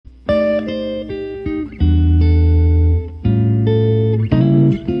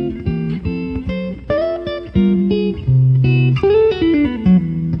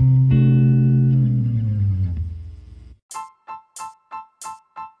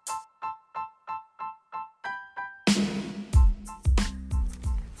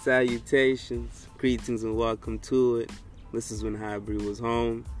Salutations, greetings, and welcome to it. This is when Highbury was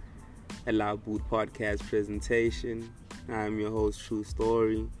home, a Loud Boot podcast presentation. I'm your host, True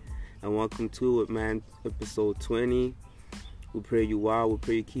Story, and welcome to it, man. Episode 20. We pray you well. We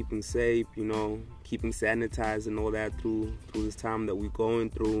pray you're keeping safe. Keeping sanitized and all that through this time that we're going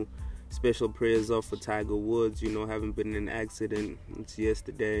through. Special prayers up for Tiger Woods. Haven't been in an accident since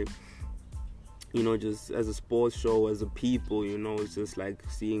yesterday. Just as a sports show, as a people, it's just like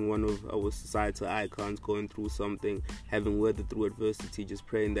seeing one of our societal icons going through something, having weathered through adversity, just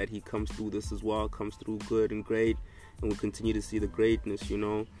praying that he comes through this as well, comes through good and great, and we'll continue to see the greatness,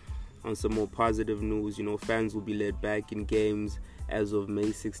 On some more positive news, fans will be led back in games as of May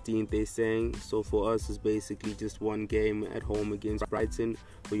 16th, they're saying. So for us, it's basically just one game at home against Brighton,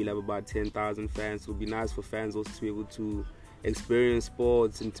 where you'll have about 10,000 fans. So it'll be nice for fans also to be able to experience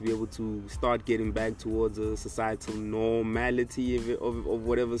sports and to be able to start getting back towards a societal normality of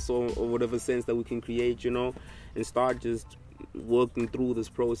whatever sense that we can create, and start just working through this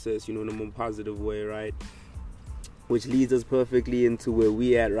process, in a more positive way, right? Which leads us perfectly into where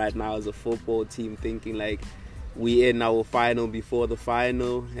we at right now as a football team, thinking like we in our final before the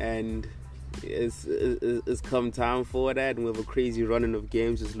final, and it's come time for that, and we have a crazy running of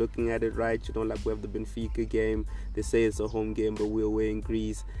games. Just looking at it, right, like we have the Benfica game. They say it's a home game, but we're away in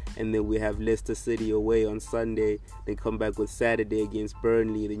Greece, and then we have Leicester City away on Sunday. They come back with Saturday against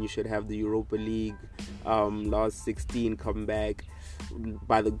Burnley. Then you should have the Europa League last 16 come back.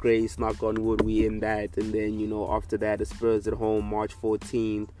 By the grace, knock on wood, we in that. And then after that, the Spurs at home March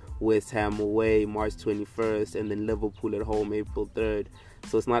 14th, West Ham away March 21st, and then Liverpool at home April 3rd.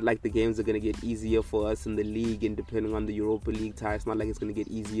 So it's not like the games are going to get easier for us in the league, and depending on the Europa League tie, it's not like it's going to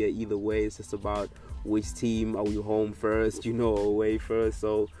get easier either way. It's just about which team are we home first, or away first.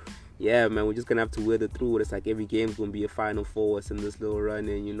 So yeah, man, we're just going to have to weather through it. It's like every game's going to be a Final for us in this little run,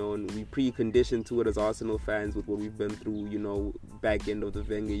 and we pre-conditioned to it as Arsenal fans with what we've been through, back end of the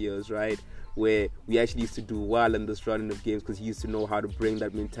Wenger years, right? Where we actually used to do well in this running of games because he used to know how to bring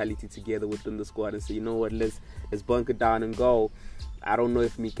that mentality together within the squad and say, let's bunker down and go. I don't know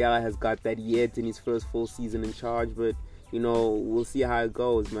if Mikel has got that yet in his first full season in charge, but, we'll see how it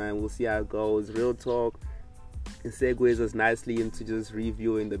goes, man. We'll see how it goes. Real talk. It segues us nicely into just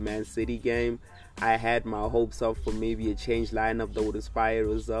reviewing the Man City game. I had my hopes up for maybe a changed lineup that would inspire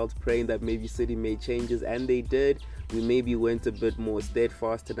results, praying that maybe City made changes, and they did. We maybe went a bit more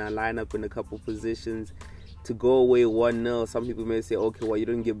steadfast in our lineup in a couple positions. To go away 1-0, some people may say, okay, well, you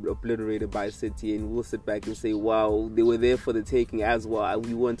didn't get obliterated by City, and we'll sit back and say, wow, they were there for the taking as well.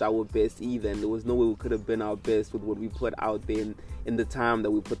 We weren't our best either, and there was no way we could have been our best with what we put out there in the time that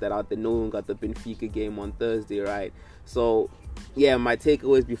we put that out there. No one got the Benfica game on Thursday, right? So, yeah, my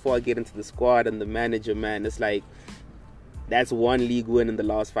takeaways before I get into the squad and the manager, man, it's like, that's one league win in the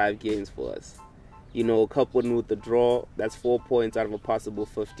last 5 games for us. Coupled with the draw, that's 4 points out of a possible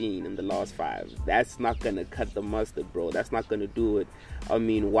 15 in the last 5. That's not going to cut the mustard, bro. That's not going to do it. I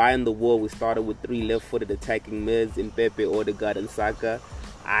mean, why in the world we started with 3 left-footed attacking mids in Pepe, Odegaard, and Saka?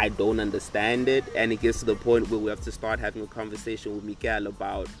 I don't understand it. And it gets to the point where we have to start having a conversation with Mikel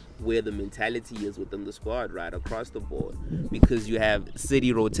about where the mentality is within the squad, right, across the board. Because you have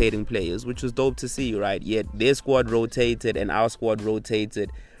City rotating players, which was dope to see, right? Yet their squad rotated and our squad rotated.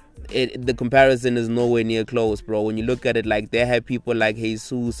 The comparison is nowhere near close, bro. When you look at it, like, they had people like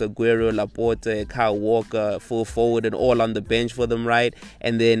Jesus, Aguero, Laporte, Kyle Walker, full forward, and all on the bench for them, right?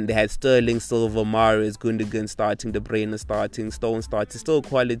 And then they had Sterling, Silva, Mahrez, Gundogan starting, De Bruyne starting, Stone starting, still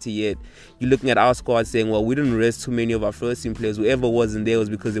quality. Yet you're looking at our squad saying, well, we didn't rest too many of our first team players. Whoever wasn't there was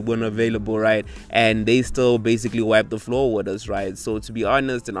because they weren't available, right? And they still basically wiped the floor with us, right? So to be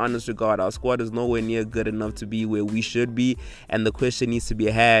honest, in honest regard, our squad is nowhere near good enough to be where we should be, and the question needs to be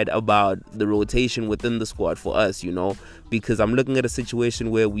had about the rotation within the squad for us, because I'm looking at a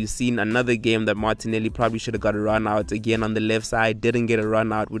situation where we've seen another game that Martinelli probably should have got a run out again on the left side, didn't get a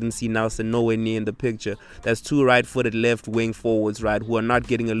run out. We didn't see Nelson nowhere near in the picture. That's 2 right-footed left wing forwards, right, who are not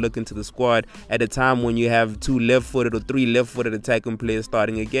getting a look into the squad at a time when you have 2 left-footed or 3 left-footed attacking players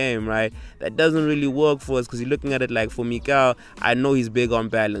starting a game, right? That doesn't really work for us, because you're looking at it like, for Mikel, I know he's big on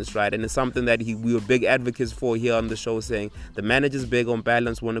balance, right? And it's something that we were big advocates for here on the show, saying the manager's big on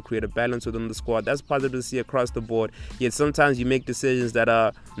balance, want to create a balance within the squad. That's positive to see across the board. Yet sometimes you make decisions that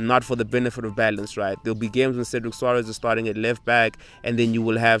are not for the benefit of balance, right? There'll be games when Cedric Soares is starting at left back, and then you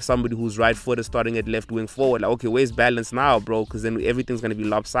will have somebody who's right footed starting at left wing forward. Like, okay, where's balance now, bro? Because then everything's going to be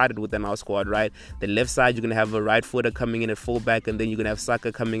lopsided within our squad, right? The left side, you're going to have a right footer coming in at full back, and then you're going to have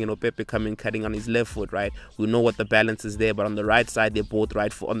Saka coming in, or Pepe coming, cutting on his left foot, right? We know what the balance is there, but on the right side, they're both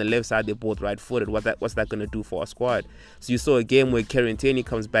right foot. On the left side, they're both right footed. What's that going to do for our squad? So you saw a game where Kieran Tierney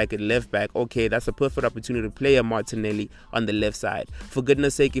comes comes back at left back, okay, that's a perfect opportunity to play a Martinelli on the left side. For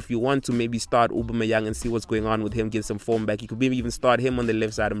goodness sake, if you want to maybe start Aubameyang and see what's going on with him, give some form back, you could maybe even start him on the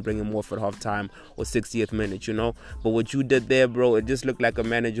left side and bring him off at half-time or 60th minute, you know. But what you did there, bro, it just looked like a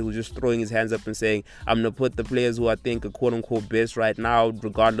manager who's just throwing his hands up and saying, I'm going to put the players who I think are quote-unquote best right now,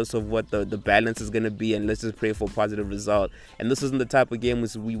 regardless of what the balance is going to be, and let's just pray for a positive result. And this isn't the type of game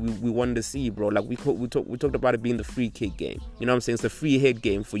we wanted to see, bro. Like, we talked about it being the free kick game. You know what I'm saying? It's a free hit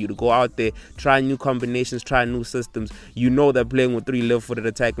game for you to go out there, try new combinations, try new systems. You know that playing with 3 left-footed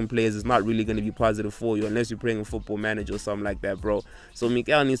attacking players is not really going to be positive for you unless you're playing a Football Manager or something like that, bro. So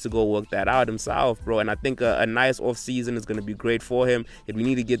Mikel needs to go work that out himself, bro. And I think a nice off-season is going to be great for him. And we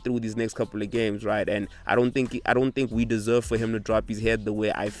need to get through these next couple of games, right? And I don't think we deserve for him to drop his head the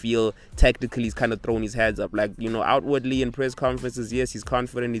way I feel tactically he's kind of thrown his heads up. Like, you know, outwardly in press conferences, yes, he's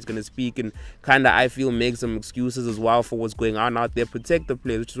confident, he's going to speak and kind of, I feel, make some excuses as well for what's going on out there. Protect the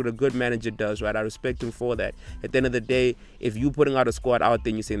players, which is what a good manager does, right? I respect him for that. At the end of the day, if you're putting out a squad out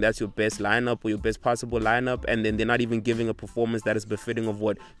there and you're saying that's your best lineup or your best possible lineup, and then they're not even giving a performance that is befitting of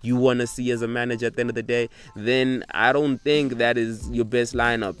what you want to see as a manager at the end of the day, then I don't think that is your best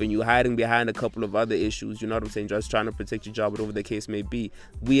lineup, and you're hiding behind a couple of other issues, you know what I'm saying, just trying to protect your job, whatever the case may be.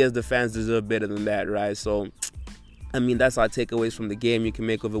 We as the fans deserve better than that, right? So I mean, that's our takeaways from the game. You can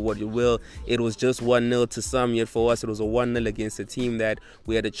make of it what you will. It was just 1-0 to some, yet for us it was a 1-0 against a team that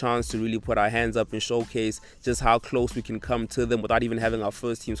we had a chance to really put our hands up and showcase just how close we can come to them without even having our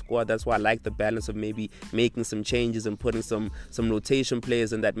first team squad. That's why I like the balance of maybe making some changes and putting some rotation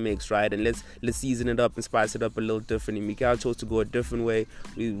players in that mix, right? And let's season it up and spice it up a little differently. Mikel chose to go a different way.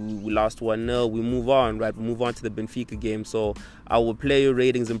 We lost 1-0. We move on, right? We move on to the Benfica game. So our player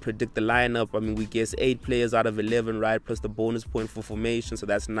ratings and predict the lineup, I mean, we guess 8 players out of 11, right, plus the bonus point for formation, so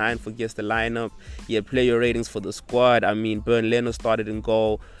that's 9 for guess the lineup. Yeah, player ratings for the squad, I mean, Bernd Leno started in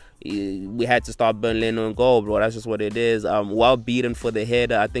goal. We had to start Bernd Leno in goal, bro. That's just what it is. Well beaten for the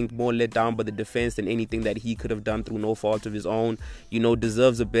header. I think more let down by the defense than anything that he could have done through no fault of his own. You know,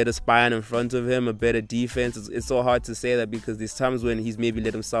 deserves a better spine in front of him, a better defense. It's so hard to say that because there's times when he's maybe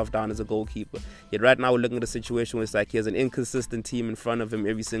let himself down as a goalkeeper. Yet right now we're looking at a situation where it's like he has an inconsistent team in front of him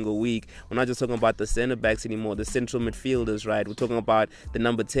every single week. We're not just talking about the center backs anymore, the central midfielders, right? We're talking about the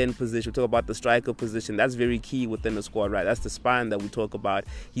number 10 position. We're talking about the striker position. That's very key within the squad, right? That's the spine that we talk about.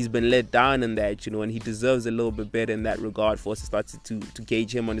 He's been let down in that, you know, and he deserves a little bit better in that regard for us to start to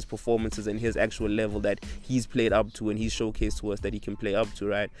gauge him on his performances and his actual level that he's played up to and he's showcased to us that he can play up to,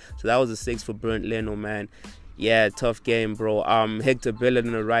 right? So that was a 6 for Bernd Leno, man. Yeah, tough game, bro. Hector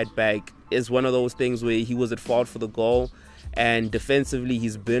Bellerin, the right back, is one of those things where he was at fault for the goal. And defensively,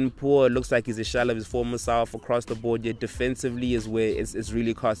 he's been poor. It looks like he's a shell of his former self across the board. Yet defensively is where it's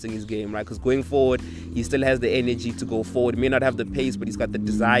really costing his game, right? Because going forward, he still has the energy to go forward. He may not have the pace, but he's got the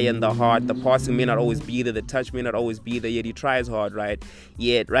desire and the heart. The passing may not always be there. The touch may not always be there. Yet he tries hard, right?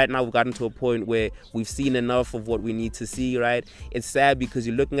 Yet right now we've gotten to a point where we've seen enough of what we need to see, right? It's sad because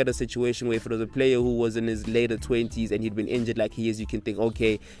you're looking at a situation where if it was a player who was in his later 20s and he'd been injured like he is, you can think,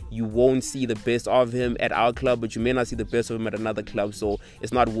 okay, you won't see the best of him at our club, but you may not see the best of him at another club, so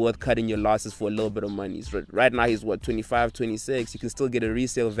it's not worth cutting your losses for a little bit of money. Right now he's what, 25, 26. You can still get a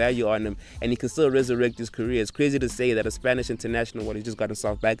resale value on him and he can still resurrect his career. It's crazy to say that a Spanish international, he just got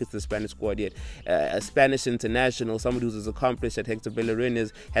himself back into the Spanish squad, yet a Spanish international, somebody who's as accomplished as Hector Bellerin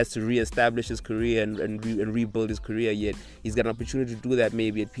is, has to re-establish his career and rebuild his career. Yet he's got an opportunity to do that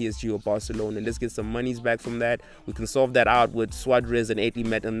maybe at PSG or Barcelona. And let's get some monies back from that. We can solve that out with Suarez and 80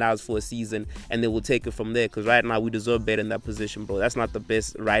 Maitland-Niles for a season, and then we'll take it from there, because right now we deserve better in that position, bro. That's not the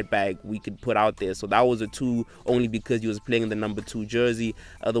best right back we could put out there. So that was a 2 only because he was playing in the number 2 jersey.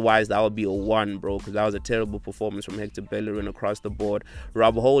 Otherwise that would be a 1, bro, because that was a terrible performance from Hector Bellerin across the board.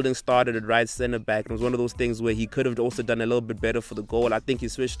 Rob Holding started at right center back, and it was one of those things where he could have also done a little bit better for the goal. I think he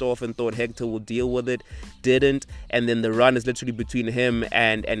switched off and thought Hector will deal with it, didn't, and then the run is literally between him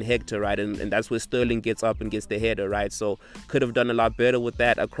and Hector, right? And that's where Sterling gets up and gets the header, right? So could have done a lot better with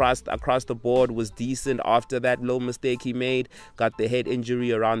that. Across the board was decent after that little mistake he made. Got the head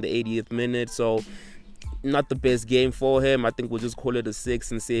injury around the 80th minute, so not the best game for him. I think we'll just call it a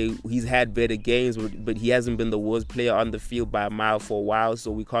 6 and say he's had better games, but he hasn't been the worst player on the field by a mile for a while,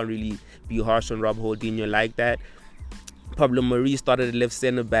 so we can't really be harsh on Rob Holdinho like that. Pablo Mari started at left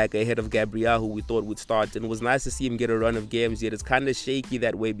centre back ahead of Gabriel, who we thought would start, and it was nice to see him get a run of games. Yet it's kind of shaky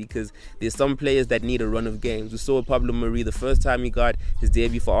that way because there's some players that need a run of games. We saw Pablo Mari the first time he got his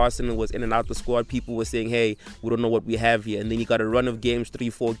debut for Arsenal was in and out the squad. People were saying, hey, we don't know what we have here, and then he got a run of games,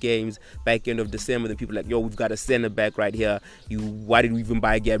 3-4 games back end of December. Then people are like, yo, we've got a centre back right here. Why did we even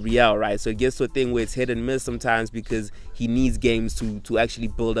buy Gabriel, right? So it gets to a thing where it's hit and miss sometimes because he needs games to actually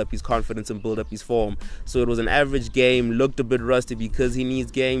build up his confidence and build up his form. So it was an average game, looked a bit rusty because he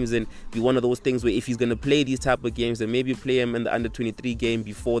needs games, and be one of those things where if he's going to play these type of games, then maybe play him in the under-23 game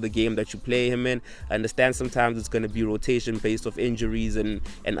before the game that you play him in. I understand sometimes it's going to be rotation based off injuries and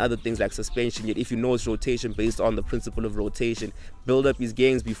other things like suspension, yet if you know it's rotation based on the principle of rotation, build up his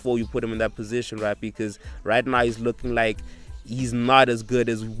games before you put him in that position, right? Because right now he's looking like he's not as good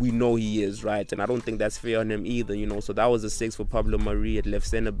as we know he is, right? And I don't think that's fair on him either, you know. So that was a 6 for Pablo Mari at left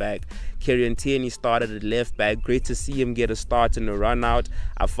center back. Kieran Tierney started at left back. Great to see him get a start and a run out.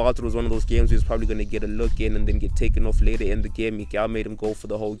 I thought it was one of those games where he was probably going to get a look in and then get taken off later in the game. Miguel made him go for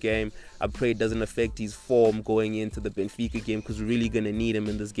the whole game. I pray it doesn't affect his form going into the Benfica game, because we're really going to need him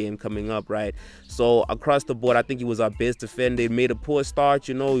in this game coming up, right? So across the board, I think he was our best defender. He made a poor start,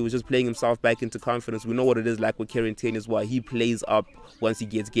 you know. He was just playing himself back into confidence. We know what it is like with Kieran Tierney as well. He plays up once he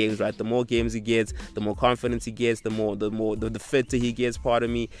gets games, right? The more games he gets, the more confidence he gets, the fitter he gets,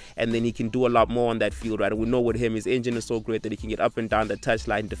 pardon me, and then he can do a lot more on that field, right? And we know with him, his engine is so great that he can get up and down the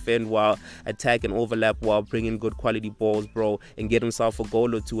touchline, defend while attack and overlap while bringing good quality balls, bro, and get himself a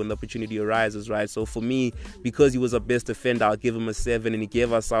goal or two when the opportunity arises, right? So for me, because he was our best defender, I'll give him a 7, and he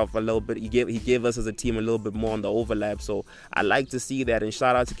gave ourselves a little bit, he gave us as a team a little bit more on the overlap. So I like to see that, and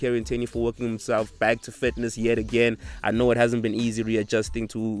shout out to Kieran Tierney for working himself back to fitness yet again. I know it hasn't been easy adjusting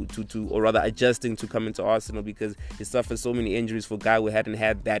to coming to Arsenal, because he suffered so many injuries. For a guy who hadn't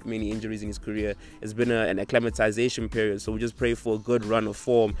had that many injuries in his career, it's been an acclimatization period. So we just pray for a good run of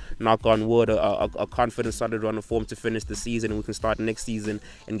form, knock on wood, a confident solid run of form to finish the season, and we can start next season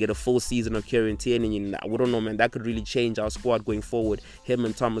and get a full season of Kieran Tierney. And we don't know, man, that could really change our squad going forward. Him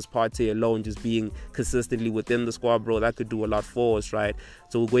and Thomas Partey alone just being consistently within the squad, bro, that could do a lot for us, right?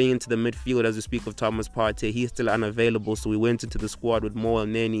 So we're going into the midfield. As we speak of Thomas Partey, he's still unavailable, so we went into the squad with Mo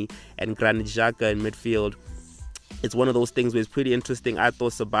Elneny and Granit Xhaka in midfield. It's one of those things where it's pretty interesting. I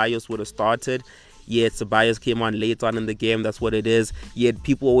thought Ceballos would have started. Yet Ceballos came on late on in the game. That's what it is. Yet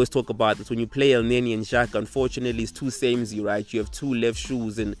people always talk about this. When you play Elneny and Xhaka, unfortunately, it's too samey, right? You have two left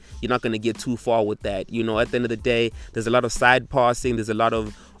shoes, and you're not going to get too far with that. You know, at the end of the day, there's a lot of side passing. There's a lot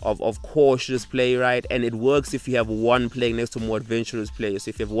of cautious play, right? And it works if you have one playing next to more adventurous players. So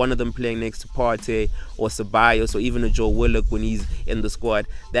if you have one of them playing next to Partey or Ceballos or even a Joe Willock when he's in the squad,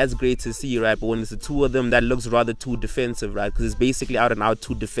 that's great to see, right? But when it's the two of them, that looks rather too defensive, right? Because it's basically out and out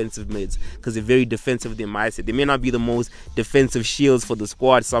two defensive mids, because they're very defensive in my mindset. They may not be the most defensive shields for the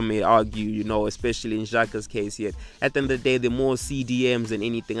squad, some may argue, you know, especially in Xhaka's case. Yet at the end of the day, they're more CDMs than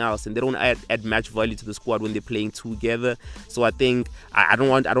anything else, and they don't add much value to the squad when they're playing together. So I think I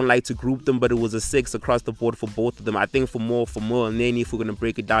don't like to group them, but it was a 6 across the board for both of them. I think for Mo Elneny, if we're going to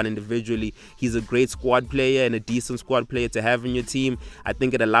break it down individually, he's a great squad player and a decent squad player to have in your team. I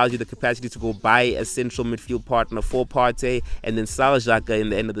think it allows you the capacity to go buy a central midfield partner for Partey and then sell Xhaka in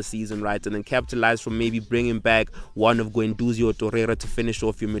the end of the season, right? And then capitalize from maybe bringing back one of Guendouzi or Torreira to finish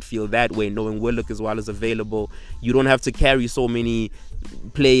off your midfield that way, knowing Willock as well is available. You don't have to carry so many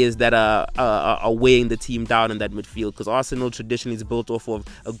players that are weighing the team down in that midfield, because Arsenal traditionally is built off of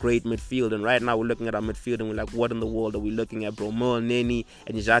a great midfield, and right now we're looking at our midfield and we're like, what in the world are we looking at, bro? Mo Elneny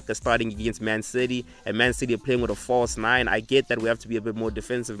and Xhaka starting against Man City, and Man City are playing with a false 9. I get that we have to be a bit more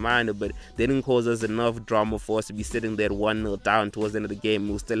defensive minded, but they didn't cause us enough drama for us to be sitting there 1-0 down towards the end of the game.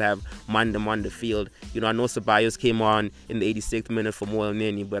 We'll still have Mandem on the field. You know, I know Ceballos came on in the 86th minute for Mo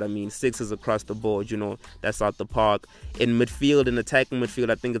Elneny, but I mean, 6s across the board, you know, that's out the park. In midfield, in attacking midfield,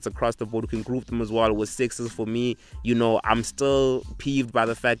 I think it's across the board. We can group them as well with 6s for me. You know, I'm still peeved by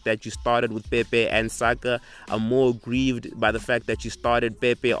the fact that you started with Pepe and Saka. I'm more grieved by the fact that you started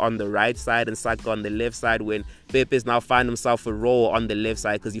Pepe on the right side and Saka on the left side, when Pepe's now find himself a role on the left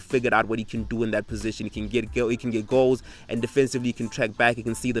side because he figured out what he can do in that position. He can get goals, and defensively he can track back. He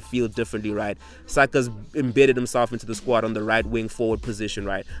can see the field differently, right? Saka's embedded himself into the squad on the right wing forward position,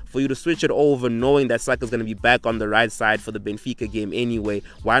 right? For you to switch it over knowing that Saka's going to be back on the right side for the Benfica game anyway,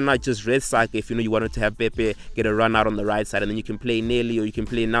 why not just rest Saka if you know you wanted to have Pepe get a run out on the right side, and then you can play Nelly, or you can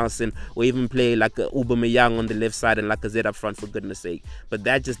play Nelson, or even play like Aubameyang on the left side and Lacazette up front, for goodness sake. But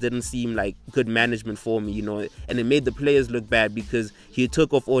that just didn't seem like good management for me, you know, and it made the players look bad because he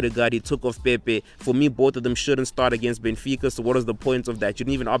took off Odegaard, he took off Pepe. For me, both of them shouldn't start against Benfica, so what is the point of that? You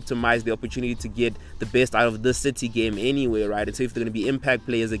didn't even optimize the opportunity to get the best out of this City game anyway, right? And so if they're going to be impact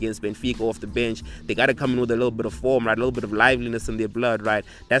players against Benfica off the bench, they got to come in with a little bit of form, right? A little bit of liveliness in their blood, right?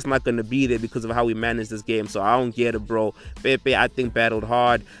 That's not going to be there because of how we manage this game. So I don't get it, bro. Pepe, I think, battled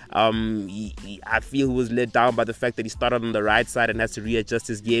hard. I feel he was let down by the fact that he started on the right side and has to readjust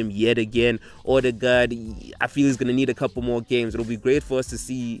his game yet again. Odegaard, I feel he's going to need a couple more games. It'll be great for us to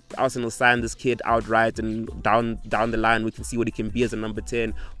see Arsenal sign this kid outright, and down the line we can see what he can be as a number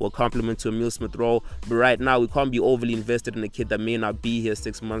 10 or complement to Emile Smith-Rowe. But right now we can't be overly invested in a kid that may not be here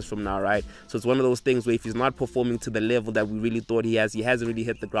 6 months from now, right? So it's one of those things where if he's not performing to the level that we really thought he hasn't really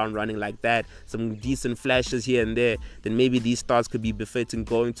hit the ground running like that, some decent flashes here and there, then maybe these starts could be befitting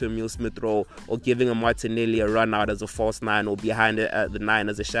going to Emile Smith-Rowe or giving a Martinelli a run out as a false 9 or behind the 9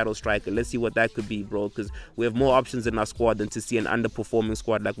 as a shadow striker. Let's see what that could be, bro, because we have more options in our squad than to see an underperforming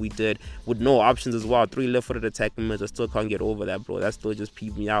squad like we did with no options as well. 3 left-footed attacking mids. I still can't get over that, bro. That still just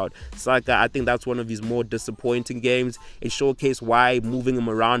peeved me out. Saka, I think that's one of his more disappointing games. It showcased why moving him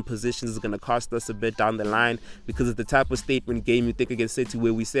around positions is going to cost us a bit down the line, because it's the type of statement game you think against City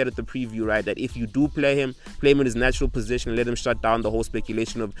where we said at the preview, right, that if you do play him in his natural position, let him shut down the whole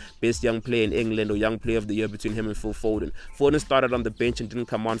speculation of best young player in England or young player of the year between him and Phil Foden. Foden started on the bench and didn't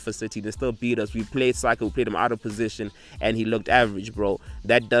come on for City. They still beat us. We played Saka, we played him out of position, and he looked average, bro.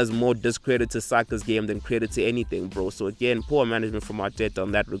 That does more discredit to Saka's game than credit to anything, bro. So again, poor management from Arteta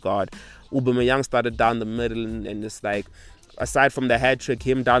on that regard. Aubameyang started down the middle, and it's like, aside from the hat trick,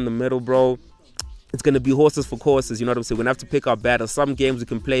 him down the middle, bro, it's going to be horses for courses, you know what I'm saying? We're going to have to pick our battles. Some games we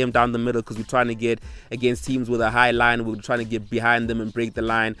can play him down the middle because we're trying to get against teams with a high line. We're trying to get behind them and break the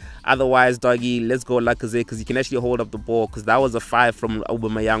line. Otherwise, doggy, let's go Lacazette because he can actually hold up the ball, because that was a 5 from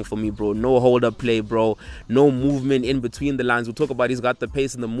Aubameyang for me, bro. No hold-up play, bro. No movement in between the lines. We'll talk about he's got the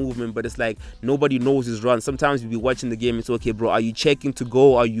pace and the movement, but it's like nobody knows his run. Sometimes you'll be watching the game and it's okay, bro, are you checking to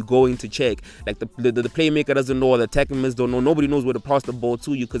go? Are you going to check? Like the playmaker doesn't know, or the attacking mids don't know. Nobody knows where to pass the ball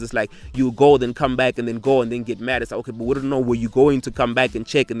to you, because it's like you go, then come back, and then go, and then get mad. It's like, okay, but we don't know where you're going to come back and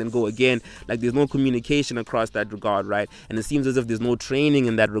check and then go again. Like there's no communication across that regard, right? And it seems as if there's no training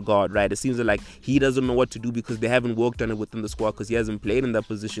in that regard, right? It seems like he doesn't know what to do because they haven't worked on it within the squad, because he hasn't played in that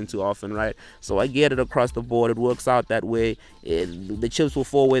position too often, right? So I get it across the board. It works out that way. The chips will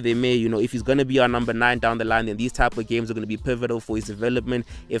fall where they may. You know, if he's going to be our number 9 down the line, then these type of games are going to be pivotal for his development.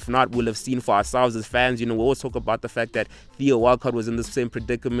 If not, we'll have seen for ourselves as fans. You know, we always talk about the fact that Theo Walcott was in the same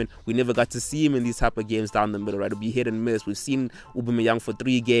predicament. We never got to see him in these type of games down the middle, right? It'll be hit and miss. We've seen Aubameyang for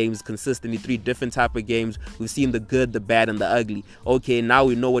 3 games consistently, 3 different type of games. We've seen the good, the bad, and the ugly. Okay, now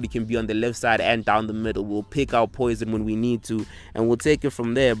we know what he can be on the left side and down the middle. We'll pick our poison when we need to, and we'll take it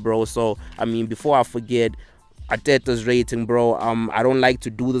from there, bro. So, I mean, before I forget, Arteta's rating, bro. I don't like to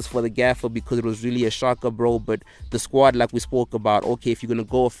do this for the gaffer because it was really a shocker, bro. But the squad, like we spoke about, okay, if you're gonna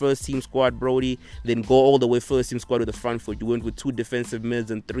go a first team squad, Brody, then go all the way first team squad with the front foot. You went with 2 defensive mids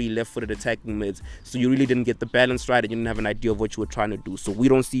and 3 left-footed attacking mids, so you really didn't get the balance right, and you didn't have an idea of what you were trying to do. So we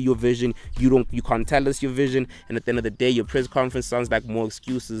don't see your vision. You can't tell us your vision, and at the end of the day, your press conference sounds like more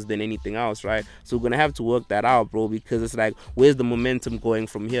excuses than anything else, right? So we're gonna have to work that out, bro, because it's like, where's the momentum going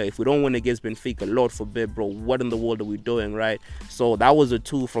from here? If we don't win against Benfica, Lord forbid, bro, what in the world are we doing, right? So that was a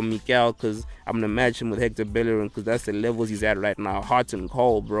 2 from Mikel, because I'm gonna match him with Hector Bellerin, because that's the levels he's at right now, hot and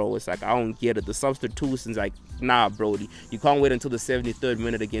cold, bro. It's like, I don't get it. The substitutions, like, nah, Brody, you can't wait until the 73rd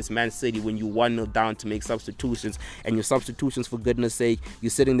minute against Man City when you 1-0 down to make substitutions, and your substitutions, for goodness sake, you're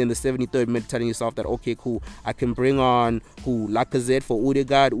sitting there in the 73rd minute telling yourself that, okay, cool, I can bring on Lacazette for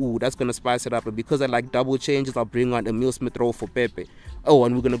Odegaard, that's gonna spice it up, and because I like double changes, I'll bring on Emile Smith-Rowe for Pepe. Oh,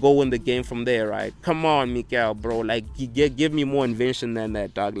 and we're gonna go win the game from there, right? Come on, Mikel, bro. Like, give me more invention than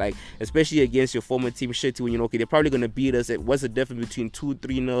that, dog. Like, especially against your former team, shitty, when you know, okay, they're probably gonna beat us. What's the difference between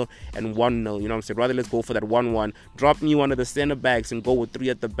 2-3-0 and 1-0? You know what I'm saying? Rather, let's go for that 1-1. Drop me one of the center backs and go with 3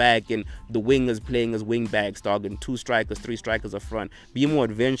 at the back, and the wingers playing as wing backs, dog, and 2 strikers, 3 strikers up front. Be more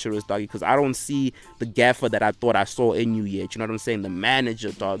adventurous, dog, because I don't see the gaffer that I thought I saw in you yet. You know what I'm saying? The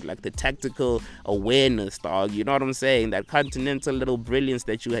manager, dog, like the tactical awareness, dog. You know what I'm saying? That continental little brilliance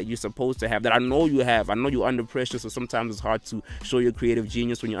that you're supposed to have, that I know you have. I know you're under pressure, so sometimes it's hard to show your creative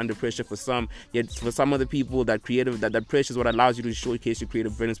genius when you're under pressure for some. Yet for some other people, that pressure is what allows you to showcase your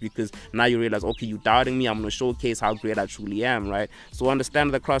creative brilliance, because now you realize, okay, you doubting me, I'm going to showcase how great I truly am, right? So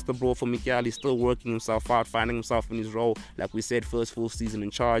understand that across the board for Mikel, he's still working himself out, finding himself in his role. Like we said, first full season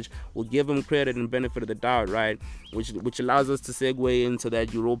in charge. We'll give him credit and benefit of the doubt, right? Which allows us to segue into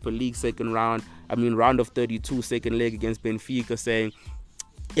that Europa League round of 32, second leg against Benfica, saying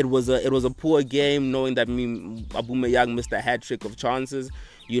it was a poor game, knowing that Aubameyang missed a hat trick of chances.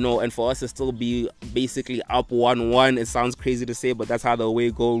 and for us to still be basically up 1-1, it sounds crazy to say, but that's how the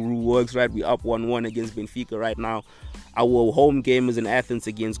away goal rule works, right? We up 1-1 against Benfica right now. Our home game is in Athens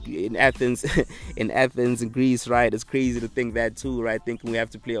in Greece, right? It's crazy to think that too, right? Thinking we have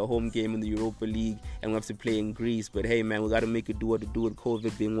to play a home game in the Europa League and we have to play in Greece. But hey, man, we got to make it do what it do with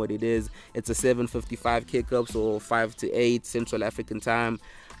COVID being what it is. It's a 7:55 kickup, so 5 to 8 Central African time.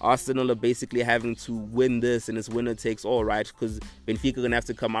 Arsenal are basically having to win this, and it's winner takes all, right? Because Benfica are going to have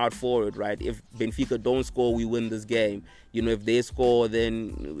to come out for it, right? If Benfica don't score, we win this game. If they score,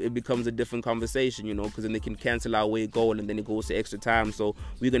 then it becomes a different conversation, because then they can cancel our away goal and then it goes to extra time. So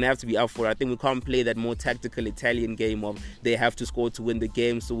we're going to have to be up for it. I think we can't play that more tactical Italian game of they have to score to win the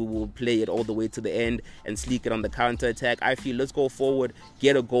game, so we will play it all the way to the end and sleek it on the counter-attack. I feel let's go forward,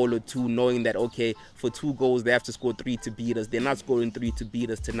 get a goal or two, knowing that, okay, for 2 goals, they have to score 3 to beat us. They're not scoring 3 to beat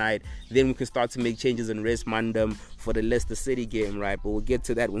us tonight. Then we can start to make changes and rest Mandem for the Leicester City game, right? But we'll get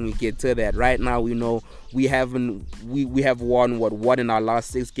to that when we get to that. Right now, we know we have won one in our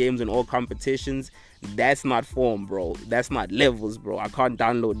last 6 games in all competitions. That's not form, bro. That's not levels, bro. I can't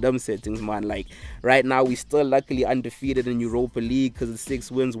download them settings, man. Like right now, we still luckily undefeated in Europa League because it's 6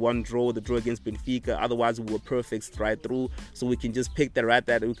 wins, 1 draw. The draw against Benfica. Otherwise, we were perfect straight through. So we can just pick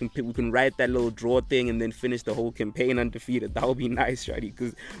we can write that little draw thing and then finish the whole campaign undefeated. That would be nice, Shadi,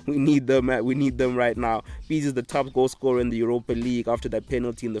 because we need them. We need them right now. Pease is the top goal scorer in the Europa League after that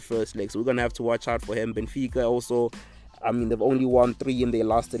penalty in the first leg. So we're gonna have to watch out for him. Benfica also, they've only won 3 in their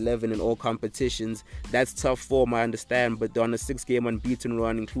last 11 in all competitions. That's tough form, I understand, but they're on a 6-game unbeaten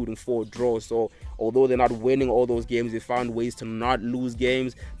run, including 4 draws. So although they're not winning all those games, they found ways to not lose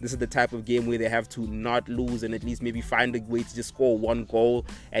games. This is the type of game where they have to not lose and at least maybe find a way to just score 1 goal.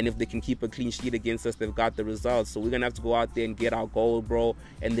 And if they can keep a clean sheet against us, they've got the results. So we're going to have to go out there and get our goal, bro.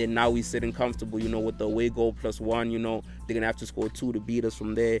 And then now we're sitting comfortable, with the away goal +1, they're going to have to score 2 to beat us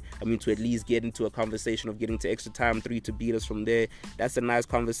from there. To at least get into a conversation of getting to extra time, 3 to beat us from there. That's a nice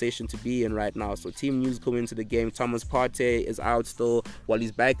conversation to be in right now. So team news coming into the game. Thomas Partey is out still. While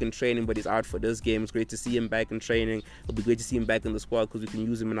he's back in training, but he's out for this game. It's great to see him back in training. It'll be great to see him back in the squad because we can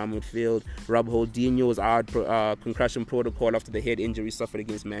use him in our midfield. Rob Holdinho is out concussion protocol after the head injury suffered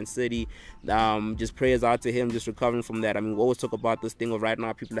against Man City. Just prayers out to him, just recovering from that. We always talk about this thing of right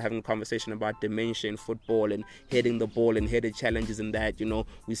now people are having a conversation about dementia in football and heading the ball and headed challenges in that.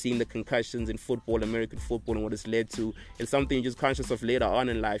 We're seeing the concussions in football, American football, and what it's led to. It's something you're just conscious of later on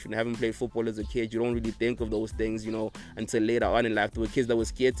in life. Having played football as a kid, you don't really think of those things, until later on in life. There were kids that were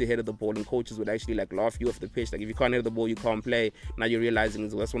scared to head the ball, and coaches would actually laugh you off the pitch. Like, if you can't head the ball, you can't play. Now you're realizing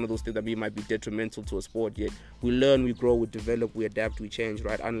that's one of those things that might be detrimental to a sport. Yet we learn, we grow, we develop, we adapt, we change,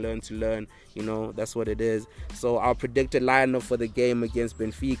 right? Unlearn to learn, that's what it is. So our predicted lineup for the game against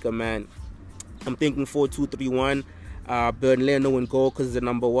Benfica, man, I'm thinking 4-2-3-1. Bernd Leno in goal because the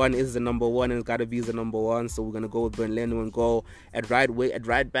number one is the number one and it's got to be the number one. So we're going to go with Bernd Leno in goal. At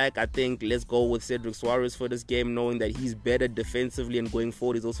right back, I think let's go with Cedric Soares for this game, knowing that he's better defensively and going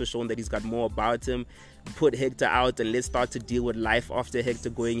forward. He's also shown that he's got more about him. Put Hector out and let's start to deal with life after Hector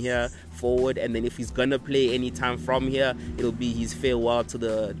going here forward. And then if he's gonna play anytime from here, it'll be his farewell to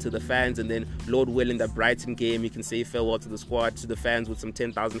the fans. And then Lord willing, that Brighton game, you can say farewell to the squad, to the fans, with some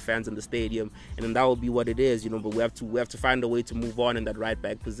 10,000 fans in the stadium. And then that will be what it is, but we have to find a way to move on in that right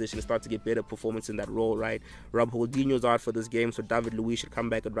back position and start to get better performance in that role, right? Rob Holdinho's out for this game, so David Luiz should come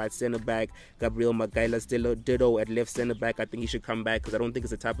back at right centre back. Gabriel Magalhaes ditto at left centre back. I think he should come back because I don't think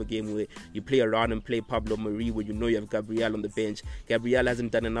it's the type of game where you play around and play Pablo Mari where you have Gabriel on the bench. Gabriel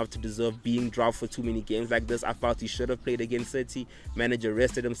hasn't done enough to deserve being dropped for too many games like this. I felt he should have played against City. Manager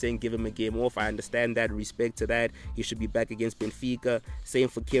rested him, saying give him a game off. I understand that, respect to that. He should be back against Benfica. Same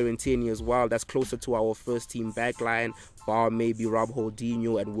for Kieran Tierney as well. That's closer to our first team backline, bar maybe Rob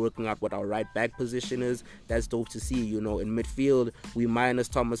Holdinho, and working out what our right back position is. That's dope to see. In midfield we minus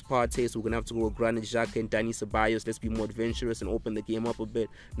Thomas Partey, so we're gonna have to go with Granit Xhaka and Dani Ceballos. Let's be more adventurous and open the game up a bit,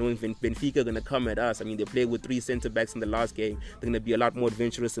 knowing Benfica are gonna come at us. They played with 3 centre backs in the last game. They're gonna be a lot more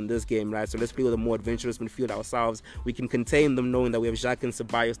adventurous in this game, right? So let's play with a more adventurous midfield ourselves. We can contain them, knowing that we have Xhaka and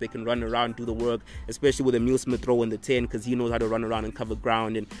Ceballos. They can run around, do the work, especially with Emile Smith Rowe in the 10, because he knows how to run around and cover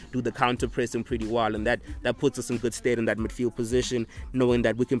ground and do the counter pressing pretty well, and that puts us in good state in that midfield position, knowing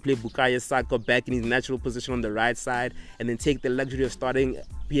that we can play Bukayo Saka back in his natural position on the right side, and then take the luxury of starting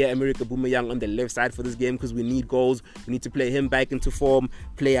Pierre-Emerick Aubameyang on the left side for this game because we need goals. We need to play him back into form,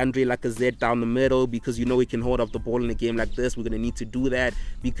 play Andre Lacazette down the middle, because he can hold up the ball in a game like this. We're going to need to do that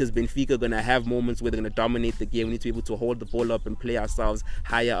because Benfica are going to have moments where they're going to dominate the game. We need to be able to hold the ball up and play ourselves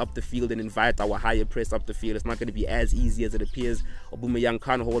higher up the field and invite our higher press up the field. It's not going to be as easy as it appears. Aubameyang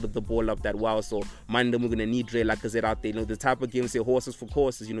can't hold the ball up that well, so mind them, we're going to need Andre Lacazette out out there. The type of game, say horses for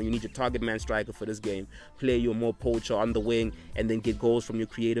courses. You need your target man striker for this game. Play your more poacher on the wing, and then get goals from your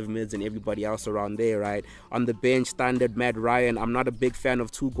creative mids and everybody else around there, right? On the bench, standard Matt Ryan. I'm not a big fan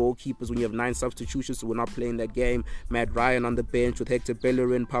of 2 goalkeepers when you have 9 substitutions, so we're not playing that game. Matt Ryan on the bench with Hector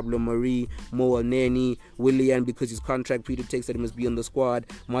Bellerin, Pablo Marie, Mo Elneny, Willian, because his contract predictates that he must be on the squad,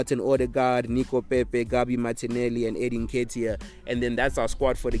 Martin Odegaard, Nico Pepe, Gabi Martinelli, and Edin Nketiah. And then that's our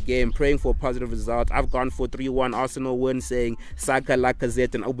squad for the game. Praying for a positive result. I've gone for 3-1 Arsenal win, saying Saka,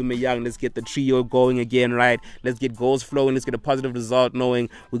 Lacazette, and Aubameyang. Let's get the trio going again, right? Let's get goals flowing. Let's get a positive result, knowing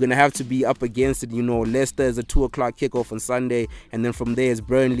we're going to have to be up against it. Leicester is a 2 o'clock kickoff on Sunday, and then from there it's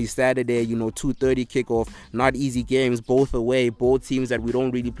Burnley Saturday, 2:30 kickoff. Not easy games, both away, both teams that we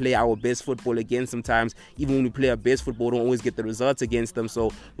don't really play our best football against sometimes. Even when we play our best football, we don't always get the results against them. So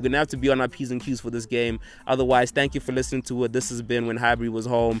we're going to have to be on our P's and Q's for this game. Otherwise, thank you for listening to it. This has been When Highbury Was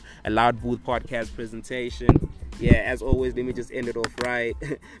Home, a Loud Booth podcast presentation. Yeah, as always, let me just end it off right.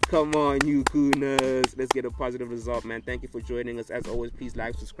 Come on, you Gooners. Let's get a positive result, man. Thank you for joining us. As always, please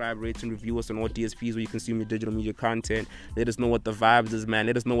like, subscribe, rate, and review us on all DSPs where you consume your digital media content. Let us know what the vibes is, man.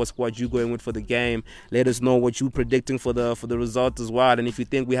 Let us know what squad you're going with for the game. Let us know what you're predicting for the result as well. And if you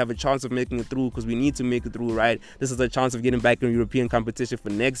think we have a chance of making it through, because we need to make it through, right? This is a chance of getting back in European competition for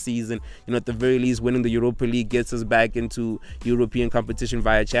next season. At the very least, winning the Europa League gets us back into European competition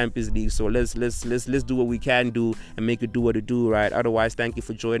via Champions League. So let's do what we can do and make it do what it do, right? Otherwise, thank you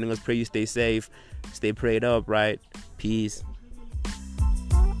for joining us. Pray you stay safe, stay prayed up, right? Peace.